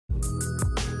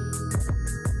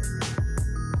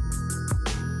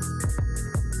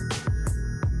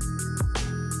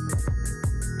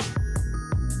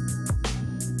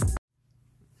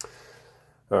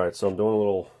All right, so I'm doing a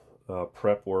little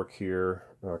prep work here,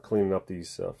 cleaning up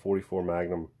these 44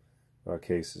 Magnum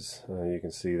cases. You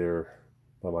can see they're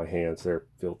by my hands, they're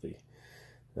filthy.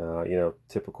 You know,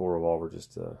 typical revolver,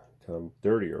 just kind of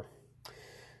dirtier.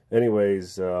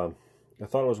 Anyways, I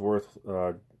thought it was worth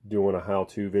doing a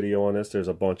how-to video on this. There's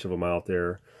a bunch of them out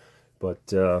there, but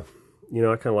you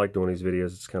know, I kind of like doing these videos.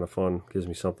 It's kind of fun, gives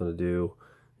me something to do.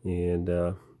 And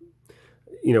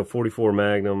you know, 44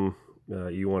 Magnum,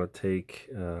 you want to take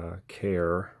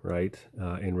care, right,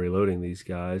 in reloading these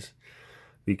guys,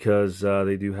 because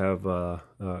they do have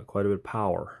quite a bit of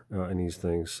power in these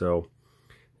things. So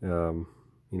you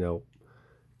know,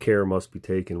 care must be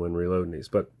taken when reloading these.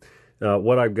 But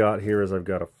what I've got here is I've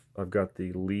got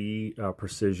the Lee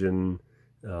Precision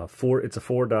it's a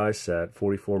 4-die set,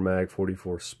 44 mag,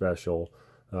 44 special.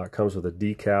 It comes with a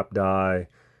decap die,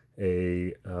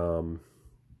 a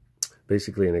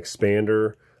basically an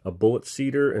expander, a bullet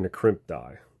seeder, and a crimp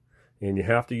die. And you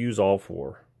have to use all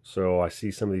 4. So I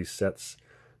see some of these sets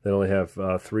that only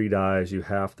have 3 dies. You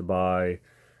have to buy,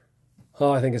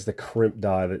 I think it's the crimp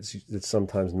die that's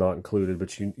sometimes not included,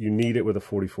 but you need it with a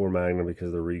 44 Magnum because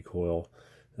of the recoil.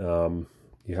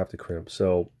 You have to crimp.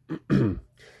 So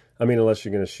I mean, unless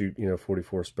you're going to shoot, you know,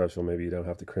 44 special, maybe you don't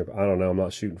have to crimp. I don't know. I'm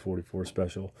not shooting 44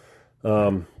 special.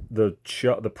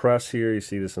 The press here, you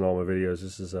see this in all my videos.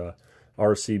 This is a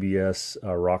RCBS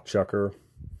rock chucker.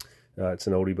 It's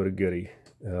an oldie but a goodie.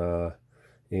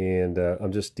 And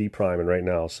I'm just depriming right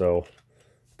now. So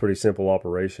pretty simple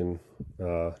operation.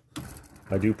 I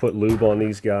do put lube on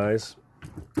these guys.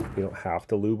 You don't have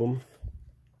to lube them,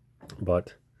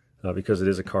 but because it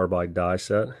is a carbide die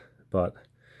set, but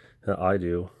I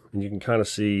do. And you can kind of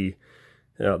see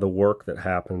the work that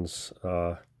happens,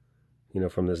 you know,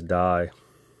 from this die. It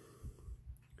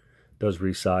does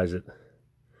resize it.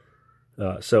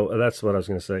 So that's what I was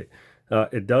going to say.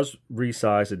 It does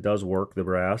resize, it does work the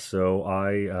brass, so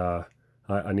I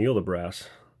anneal the brass.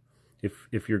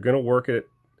 If you're going to work it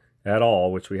at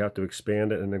all, which we have to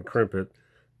expand it and then crimp it,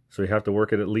 so we have to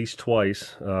work it at least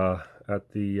twice at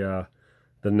the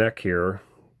neck here,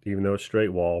 even though it's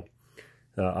straight wall.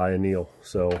 I anneal,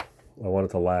 so I want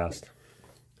it to last.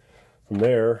 From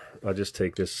there, I just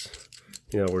take this,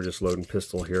 you know, we're just loading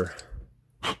pistol here.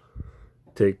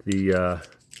 Take the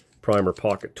primer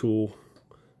pocket tool,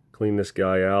 clean this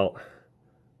guy out.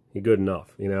 You're good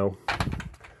enough, you know.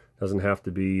 Doesn't have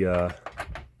to be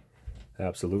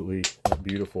absolutely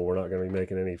beautiful. We're not going to be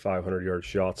making any 500-yard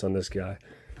shots on this guy.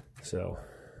 So,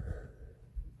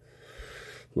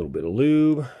 a little bit of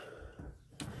lube.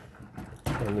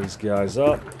 Clean these guys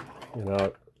up, and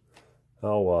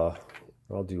I'll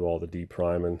do all the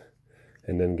depriming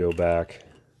and then go back,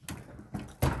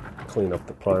 clean up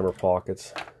the primer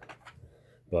pockets.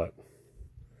 But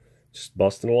just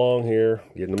busting along here,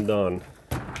 getting them done.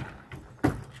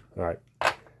 All right,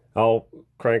 I'll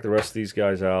crank the rest of these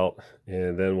guys out,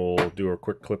 and then we'll do a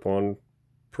quick clip-on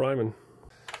priming.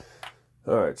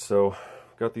 All right, so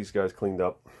got these guys cleaned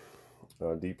up,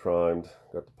 deprimed,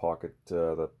 got the pocket,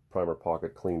 the primer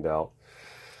pocket cleaned out,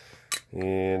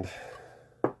 and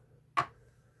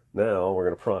now we're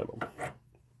going to prime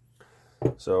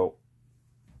them. So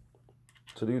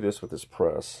to do this with this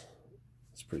press,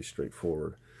 it's pretty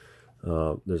straightforward.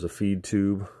 There's a feed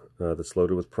tube that's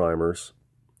loaded with primers,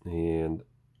 and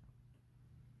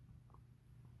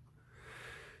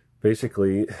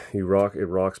basically it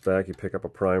rocks back, you pick up a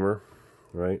primer,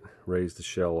 right, raise the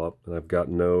shell up, and I've got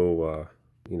no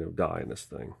you know, dye in this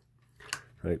thing,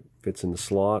 right, fits in the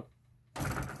slot,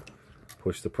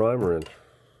 push the primer in,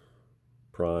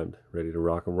 primed, ready to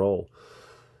rock and roll.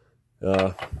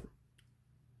 I'll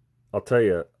tell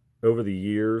you, over the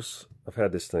years, I've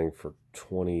had this thing for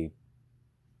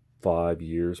 25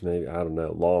 years, maybe, I don't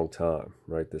know, long time,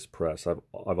 right, this press. I've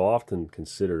often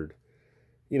considered,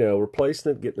 you know,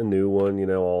 replacing it, getting a new one, you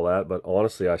know, all that, but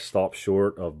honestly, I stopped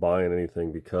short of buying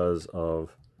anything because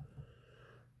of,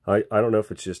 I don't know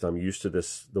if it's just I'm used to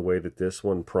this, the way that this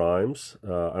one primes.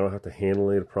 I don't have to handle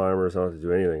any of the primers, I don't have to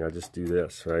do anything, I just do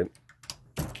this, right?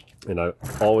 And I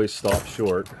always stop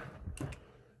short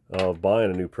of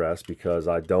buying a new press because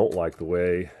I don't like the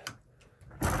way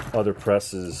other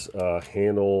presses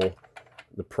handle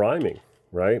the priming,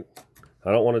 right?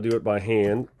 I don't want to do it by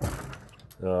hand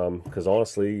because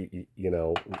honestly, you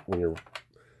know, when you're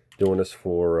doing this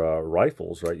for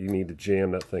rifles, right, you need to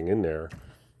jam that thing in there,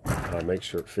 make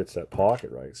sure it fits that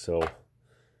pocket right. So I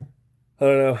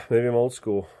don't know, maybe I'm old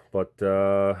school, but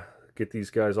get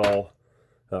these guys all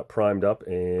primed up,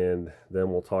 and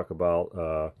then we'll talk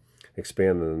about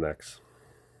expanding the necks.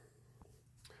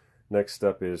 Next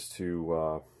step is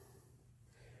to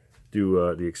do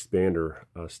the expander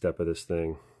step of this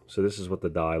thing. So this is what the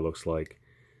die looks like.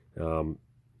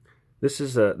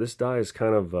 This die is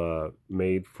kind of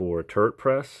made for a turret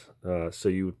press. So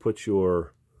you would put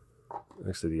your,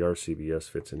 actually the RCBS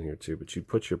fits in here too, but you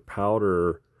put your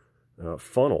powder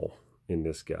funnel in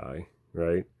this guy,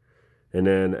 right? And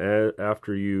then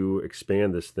after you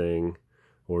expand this thing,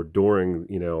 or during,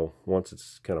 you know, once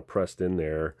it's kind of pressed in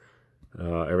there,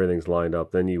 everything's lined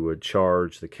up, then you would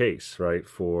charge the case, right,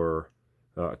 for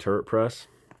a turret press.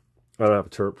 I don't have a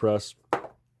turret press.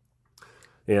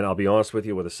 And I'll be honest with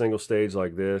you, with a single stage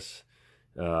like this,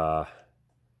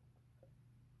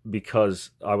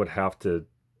 because I would have to,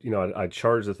 you know, I'd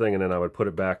charge the thing and then I would put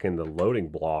it back in the loading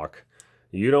block.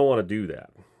 You don't want to do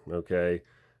that, okay?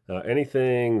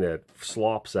 Anything that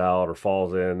slops out or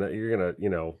falls in, you're going to, you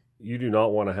know, you do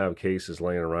not want to have cases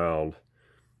laying around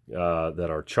that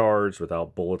are charged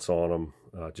without bullets on them,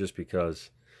 just because,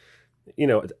 you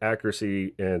know,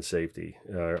 accuracy and safety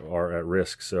are at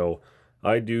risk. So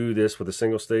I do this with a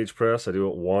single stage press. I do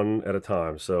it one at a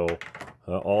time. So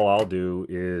all I'll do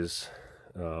is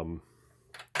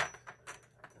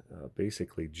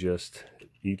basically just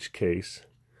each case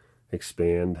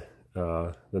expand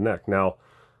the neck. Now,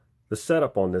 the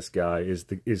setup on this guy is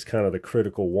kind of the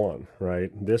critical one, right?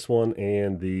 This one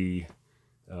and the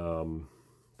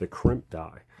crimp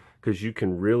die, because you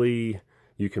can really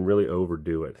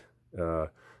overdo it.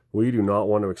 We do not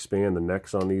want to expand the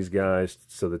necks on these guys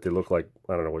so that they look like,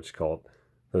 I don't know what you call it,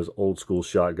 those old school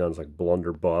shotguns like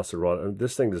blunderbuss or what.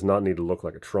 This thing does not need to look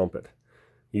like a trumpet.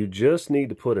 You just need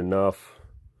to put enough,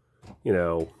 you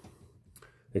know,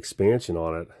 expansion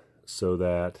on it so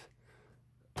that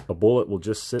a bullet will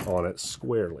just sit on it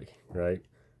squarely, right?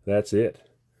 That's it.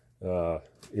 You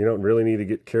don't really need to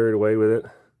get carried away with it.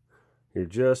 You're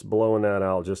just blowing that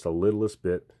out just a littlest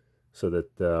bit so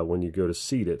that when you go to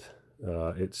seat it,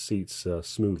 it seats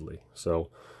smoothly. So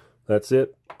that's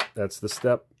it. That's the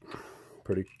step.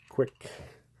 Pretty quick.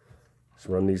 Let's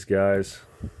run these guys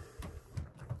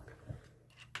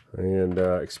and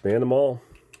expand them all.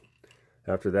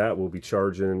 After that, we'll be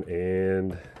charging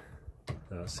and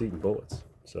seating bullets.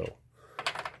 So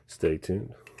stay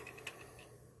tuned.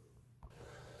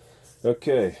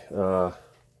 Okay,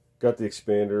 got the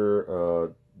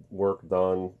expander work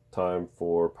done. Time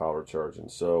for powder charging.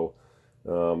 So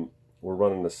we're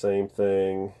running the same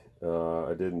thing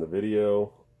I did in the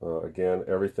video. Again,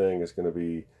 everything is going to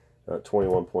be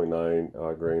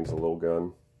 21.9 grains of low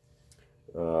gun,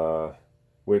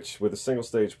 which with a single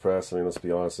stage press, I mean, let's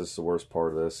be honest, this is the worst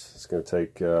part of this. It's going to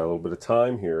take a little bit of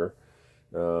time here,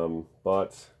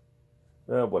 but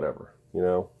whatever, you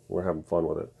know, we're having fun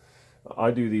with it.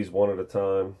 I do these one at a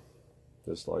time,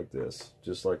 just like this,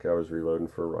 just like I was reloading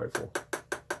for a rifle.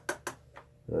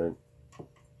 All right.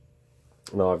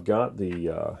 Now I've got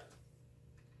the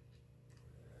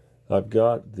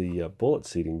bullet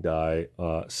seating die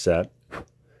set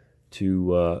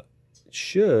to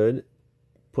should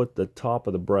put the top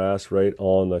of the brass right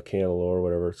on the cantilever,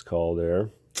 whatever it's called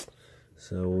there.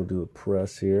 So we'll do a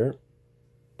press here.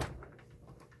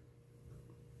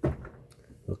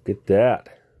 Look at that.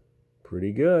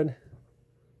 Pretty good.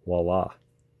 Voila.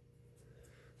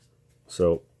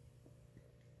 So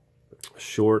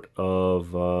short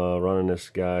of running this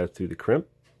guy through the crimp,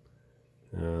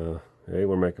 hey,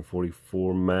 we're making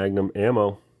 44 magnum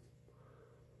ammo.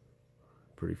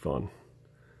 Pretty fun.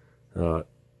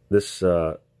 This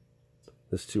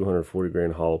 240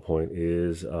 grain hollow point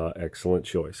is excellent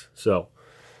choice. So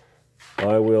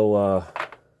I will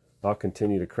I'll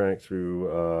continue to crank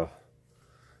through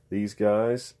these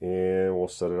guys, and we'll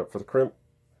set it up for the crimp.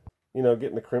 You know,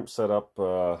 getting the crimp set up,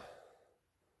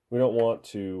 we don't want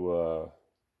to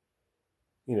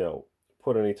you know,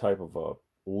 put any type of a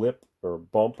lip or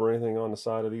bump or anything on the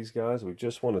side of these guys. We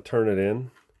just want to turn it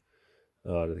in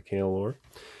to the cantilever.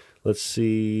 Let's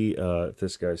see if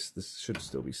this should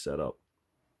still be set up.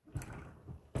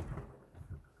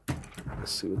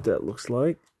 Let's see what that looks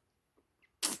like.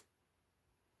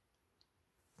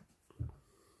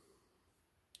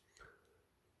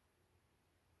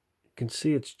 You can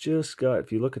see it's just got,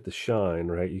 if you look at the shine,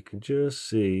 right, you can just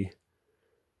see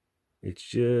it's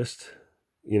just,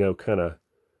 you know, kind of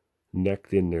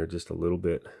necked in there just a little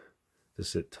bit to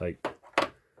sit tight.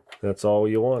 That's all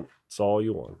you want. That's all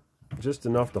you want. Just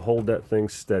enough to hold that thing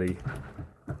steady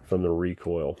from the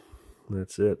recoil.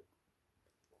 That's it.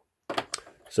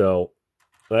 So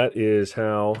that is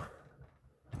how,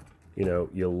 you know,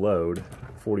 you load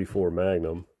 44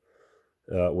 Magnum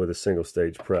with a single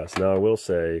stage press. Now I will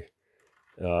say,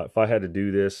 if I had to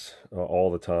do this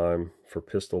all the time for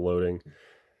pistol loading,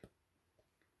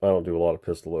 I don't do a lot of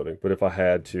pistol loading, but if I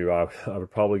had to, I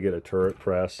would probably get a turret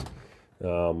press.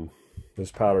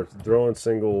 This powder, throwing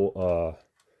single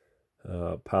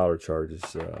powder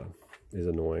charges is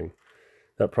annoying.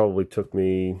 That probably took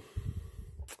me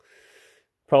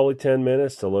probably 10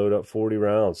 minutes to load up 40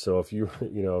 rounds. So if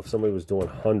if somebody was doing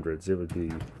hundreds, it'd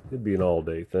be an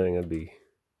all-day thing.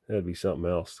 That'd be something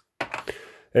else.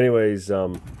 Anyways,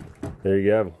 there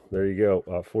you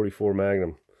go. 44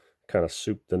 Magnum, kind of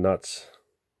soup the nuts.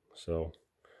 So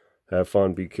have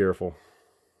fun, be careful.